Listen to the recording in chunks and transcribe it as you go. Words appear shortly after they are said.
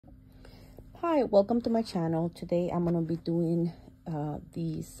Hi, welcome to my channel. Today I'm going to be doing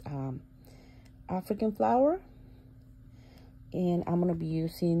these African flower, and I'm going to be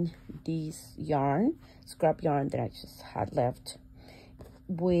using these scrap yarn that I just had left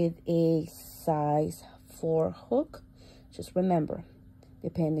with a size 4 hook. Just remember,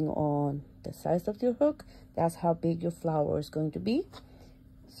 depending on the size of your hook, that's how big your flower is going to be.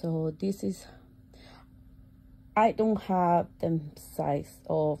 So this is, I don't have the size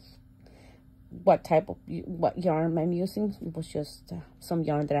of what yarn I'm using. It was just some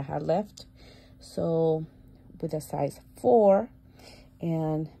yarn that I had left. So with a size 4,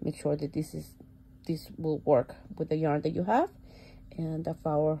 and make sure that this will work with the yarn that you have, and the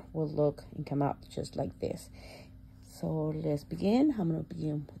flower will look and come out just like this. So let's begin. I'm going to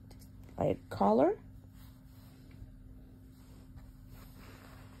begin with this light color.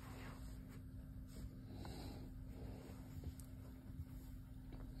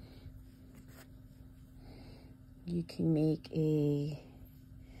 You can make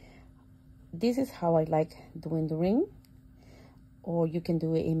this is how I like doing the ring, or you can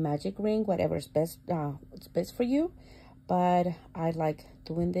do a magic ring, whatever is best, it's best for you, but I like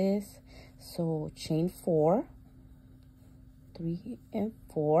doing this. So chain 4, 3 and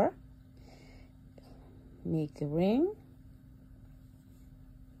 4, make the ring,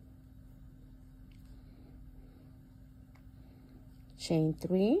 chain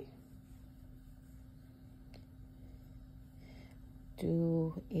 3,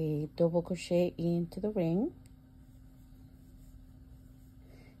 do a double crochet into the ring,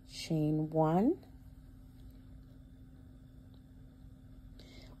 chain 1.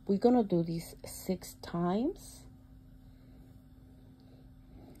 We're gonna do this 6 times.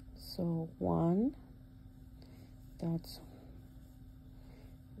 So 1,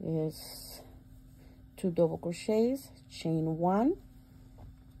 is 2 double crochets, chain 1,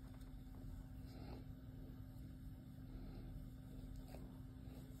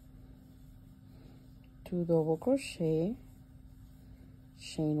 2 double crochet,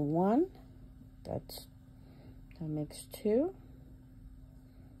 chain 1, that makes 2,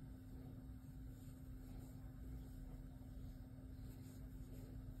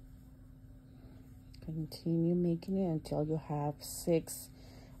 continue making it until you have 6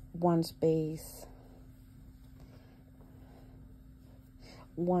 1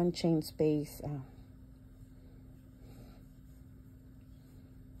 chain space.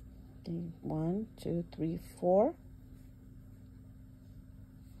 1 2 3 4,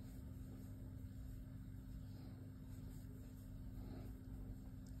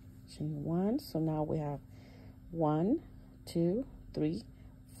 chain 1. So now we have 1 2 3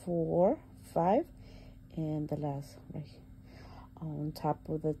 4 5, and the last right on top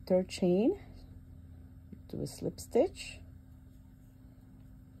of the 3rd chain, do a slip stitch,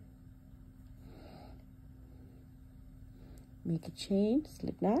 make a chain,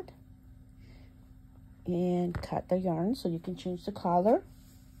 slip knot, and cut the yarn so you can change the color.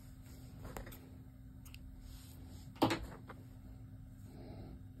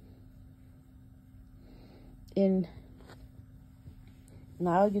 And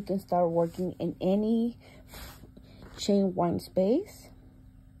now you can start working in any chain 1 space.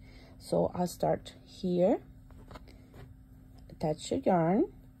 So I'll start here, attach your yarn,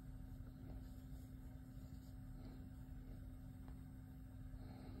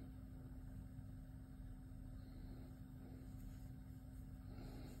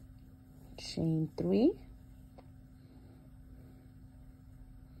 chain 3,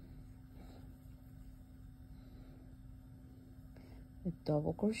 a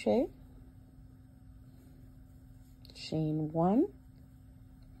double crochet, chain 1,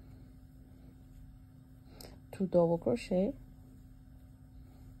 2 double crochet,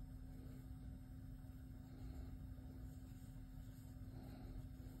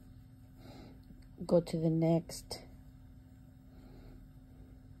 go to the next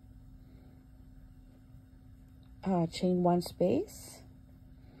chain 1 space,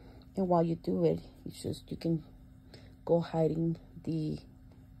 and while you do it, you can go hiding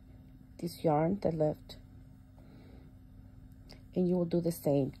this yarn that left, and you will do the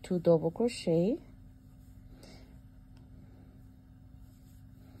same. 2 double crochet,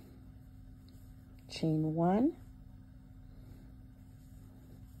 chain 1,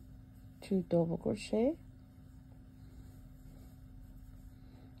 2 double crochet,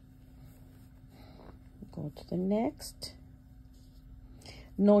 go to the next,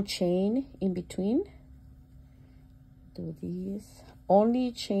 no chain in between, do these,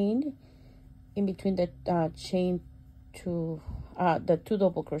 only chain in between the chain 2, the 2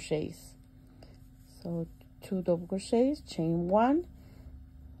 double crochets. So 2 double crochets, chain 1,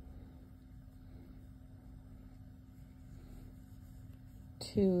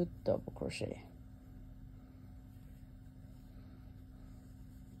 2 double crochet.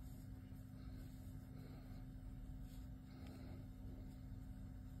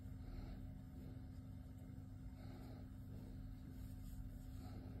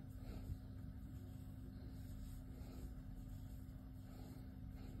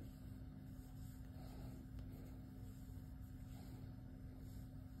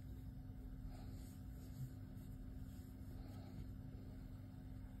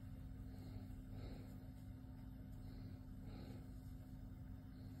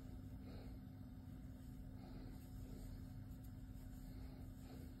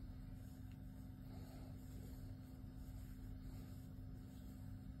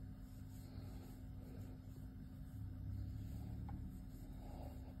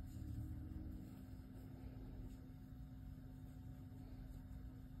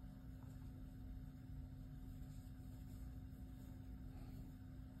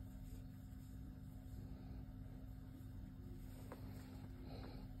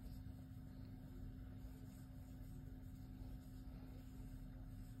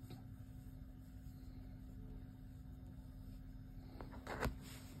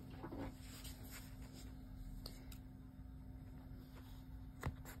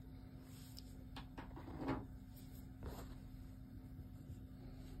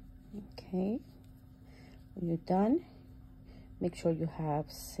 Okay, when you're done, make sure you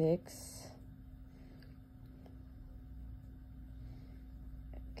have 6.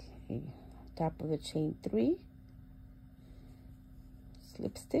 Okay, top of the chain 3,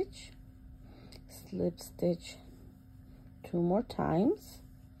 slip stitch 2 more times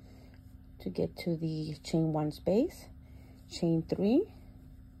to get to the chain 1 space, chain 3,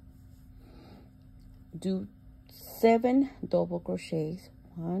 do 7 double crochets.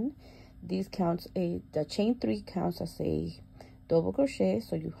 1, these counts the chain 3 counts as a double crochet,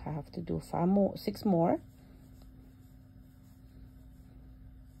 so you have to do 6 more.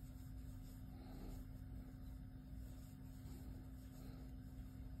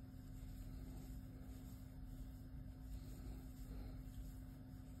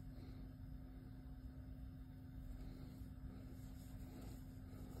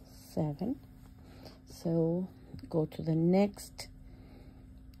 Seven. So go to the next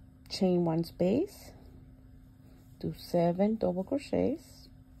chain 1 space, do 7 double crochets,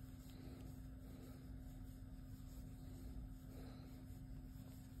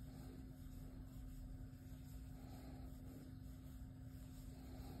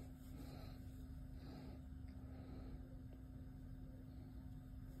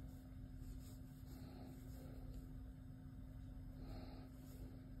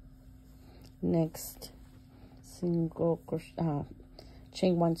 next single crochet,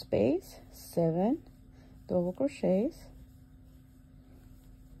 chain 1 space, 7 double crochets,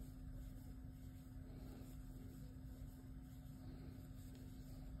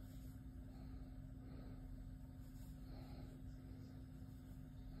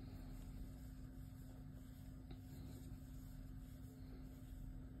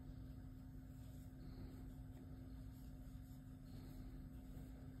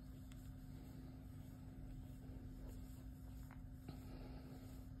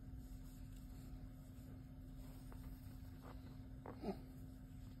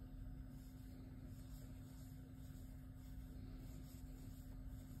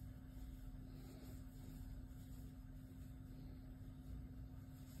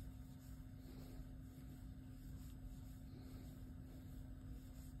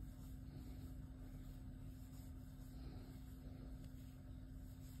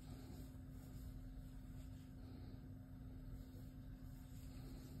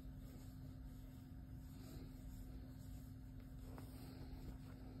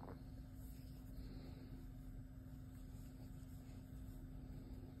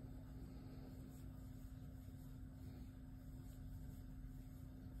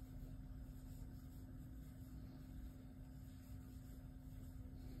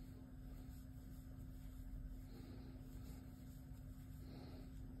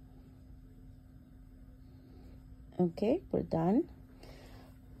 Okay, we're done.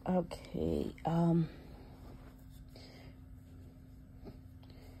 Okay, on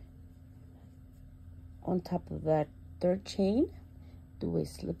top of that third chain, do a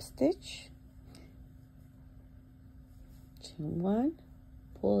slip stitch, chain 1,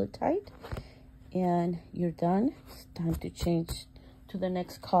 pull it tight, and you're done. It's time to change to the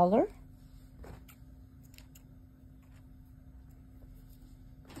next color.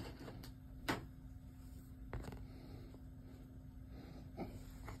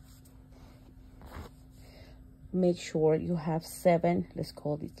 make sure you have 7, let's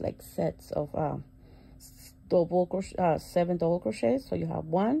call it like sets of 7 double crochets. So you have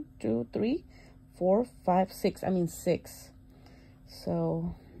 1, 2, 3, 4, 5, 6. I mean 6.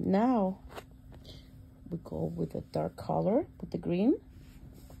 So now we go with a dark color with the green.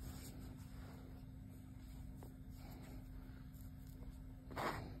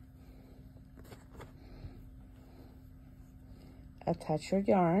 Attach your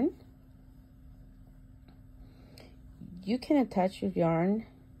yarn. You can attach your yarn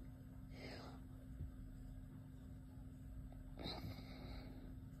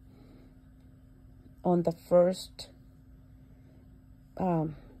on the first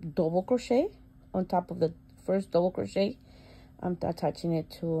double crochet, on top of the first double crochet. I'm attaching it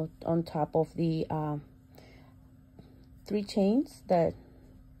to on top of the 3 chains that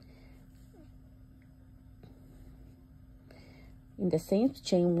in the same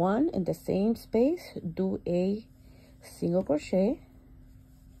chain 1 in the same space, do a single crochet,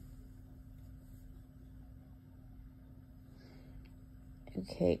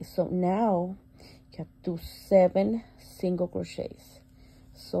 okay. So now you have to do 7 single crochets.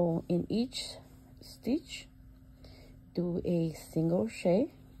 So in each stitch, do a single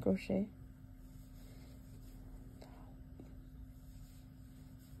crochet, okay,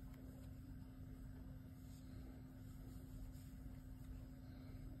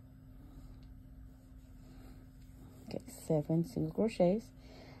 7 single crochets.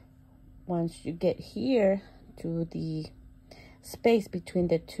 Once you get here to the space between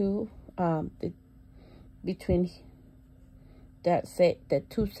the two, between that set, the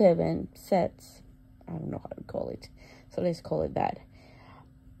 2 7 sets, I don't know how to call it, so let's call it that.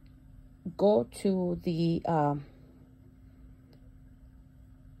 Go to the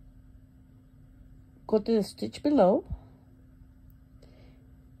stitch below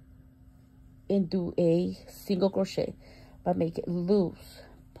and do a single crochet, but make it loose.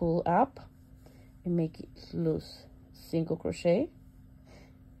 Pull up and make it loose. Single crochet.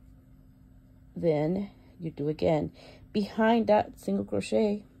 Then you do again. Behind that single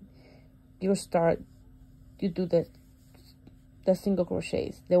crochet, you do the single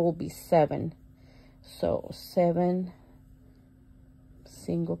crochets. There will be 7. So 7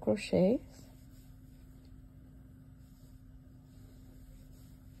 single crochets.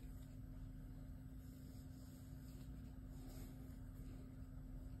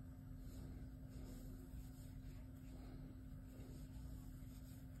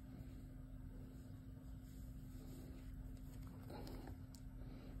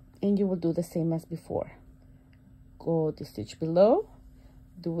 And you will do the same as before. Go the stitch below,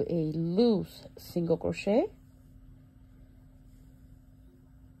 do a loose single crochet,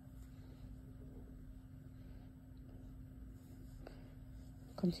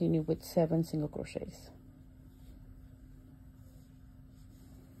 continue with 7 single crochets.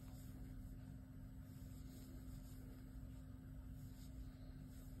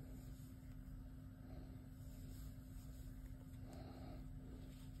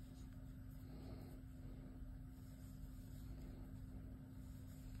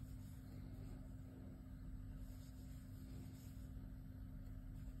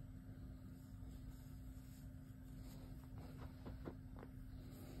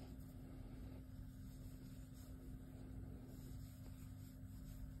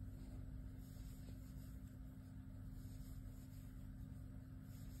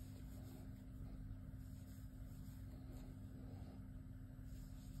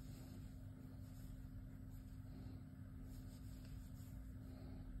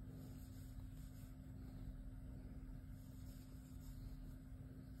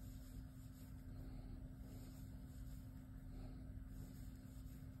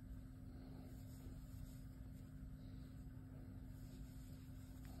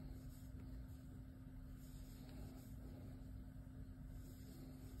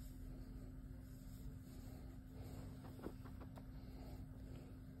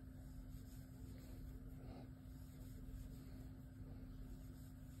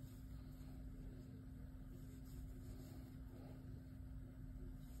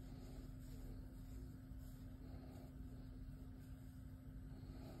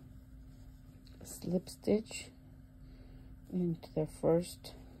 Slip stitch into the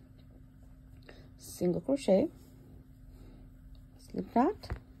first single crochet, slip knot,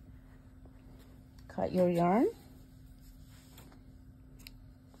 cut your yarn,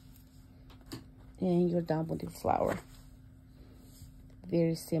 and you're done with the flower.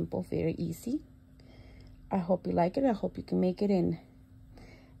 Very simple, very easy. I hope you like it. I hope you can make it in.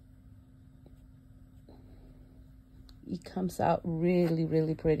 comes out really,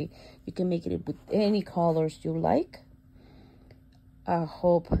 really pretty. You can make it with any colors you like. I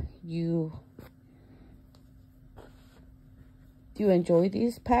hope you enjoy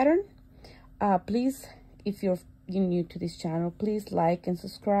this pattern. Please, if you're new to this channel, please like and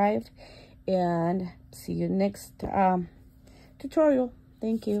subscribe, and see you next tutorial.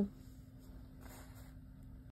 Thank you.